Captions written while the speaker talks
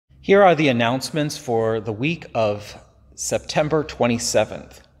Here are the announcements for the week of September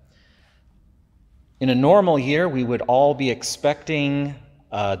 27th. In a normal year, we would all be expecting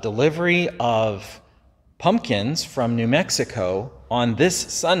a delivery of pumpkins from New Mexico on this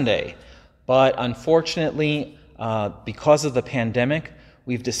Sunday. But unfortunately, because of the pandemic,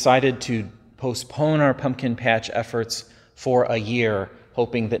 we've decided to postpone our pumpkin patch efforts for a year,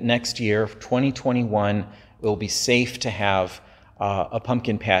 hoping that next year, 2021, it will be safe to have a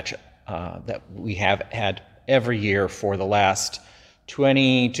pumpkin patch that we have had every year for the last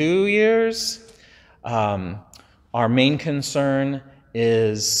 22 years. Our main concern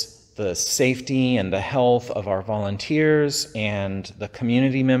is the safety and the health of our volunteers and the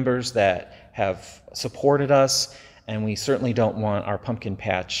community members that have supported us, and we certainly don't want our pumpkin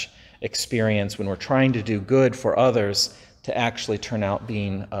patch experience when we're trying to do good for others to actually turn out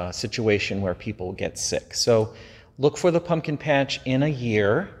being a situation where people get sick. So look for the pumpkin patch in a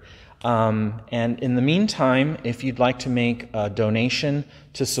year. And in the meantime, if you'd like to make a donation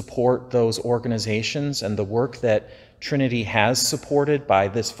to support those organizations and the work that Trinity has supported by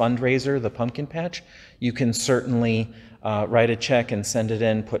this fundraiser, the Pumpkin Patch, you can certainly write a check and send it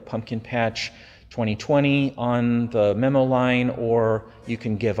in, put Pumpkin Patch 2020 on the memo line, or you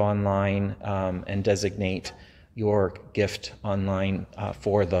can give online and designate your gift online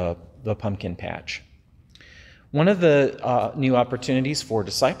for the Pumpkin Patch. One of the new opportunities for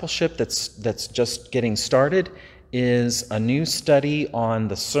discipleship that's just getting started is a new study on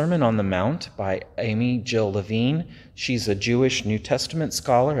the Sermon on the Mount by Amy Jill Levine. She's a Jewish New Testament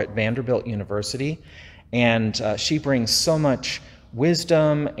scholar at Vanderbilt University, and she brings so much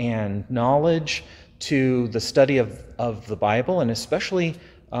wisdom and knowledge to the study of the Bible, and especially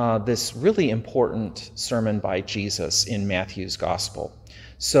this really important sermon by Jesus in Matthew's Gospel.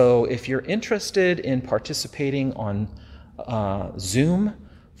 So if you're interested in participating on Zoom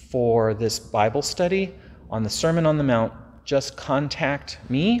for this Bible study on the Sermon on the Mount, just contact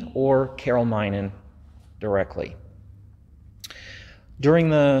me or Carol Minen directly. During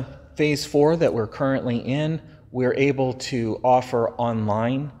the Phase 4 that we're currently in, we're able to offer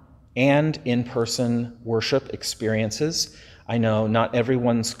online and in-person worship experiences. I know not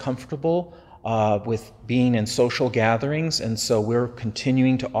everyone's comfortable with being in social gatherings, and so we're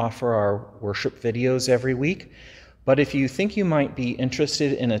continuing to offer our worship videos every week. But if you think you might be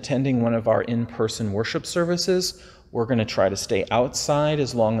interested in attending one of our in-person worship services, we're going to try to stay outside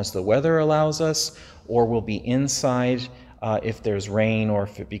as long as the weather allows us, or we'll be inside if there's rain or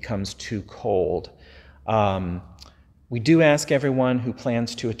if it becomes too cold. We do ask everyone who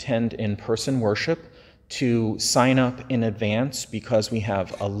plans to attend in-person worship to sign up in advance, because we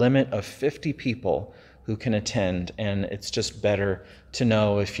have a limit of 50 people who can attend, and it's just better to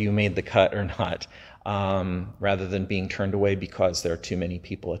know if you made the cut or not, rather than being turned away because there are too many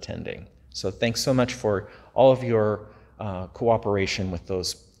people attending. So thanks so much for all of your cooperation with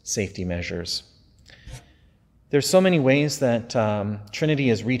those safety measures. There's so many ways that Trinity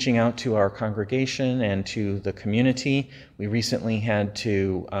is reaching out to our congregation and to the community. We recently had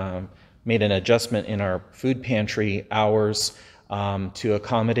to made an adjustment in our food pantry hours to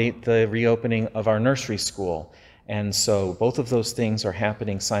accommodate the reopening of our nursery school. And so both of those things are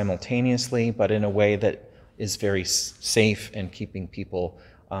happening simultaneously, but in a way that is very safe and keeping people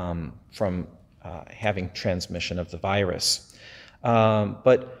from having transmission of the virus.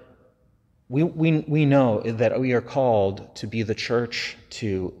 But we know that we are called to be the church,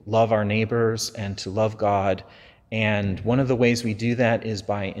 to love our neighbors and to love God. And one of the ways we do that is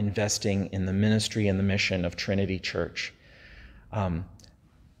by investing in the ministry and the mission of Trinity Church.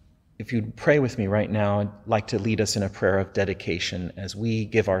 If you'd pray with me right now, I'd like to lead us in a prayer of dedication as we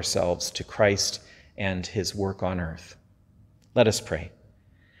give ourselves to Christ and his work on earth. Let us pray.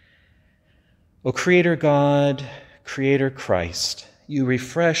 O Creator God, Creator Christ, you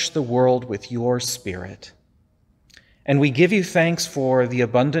refresh the world with your Spirit. And we give you thanks for the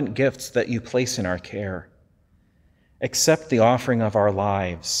abundant gifts that you place in our care. Accept the offering of our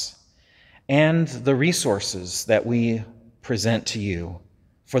lives and the resources that we present to you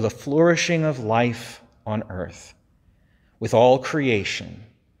for the flourishing of life on earth, with all creation,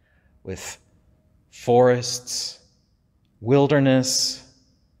 with forests, wilderness,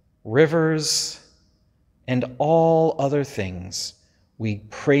 rivers, and all other things. We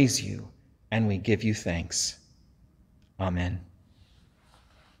praise you and we give you thanks. Amen.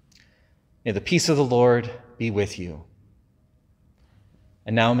 May the peace of the Lord be with you.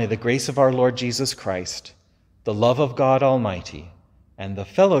 And now may the grace of our Lord Jesus Christ, the love of God Almighty, and the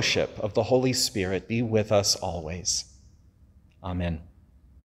fellowship of the Holy Spirit be with us always. Amen.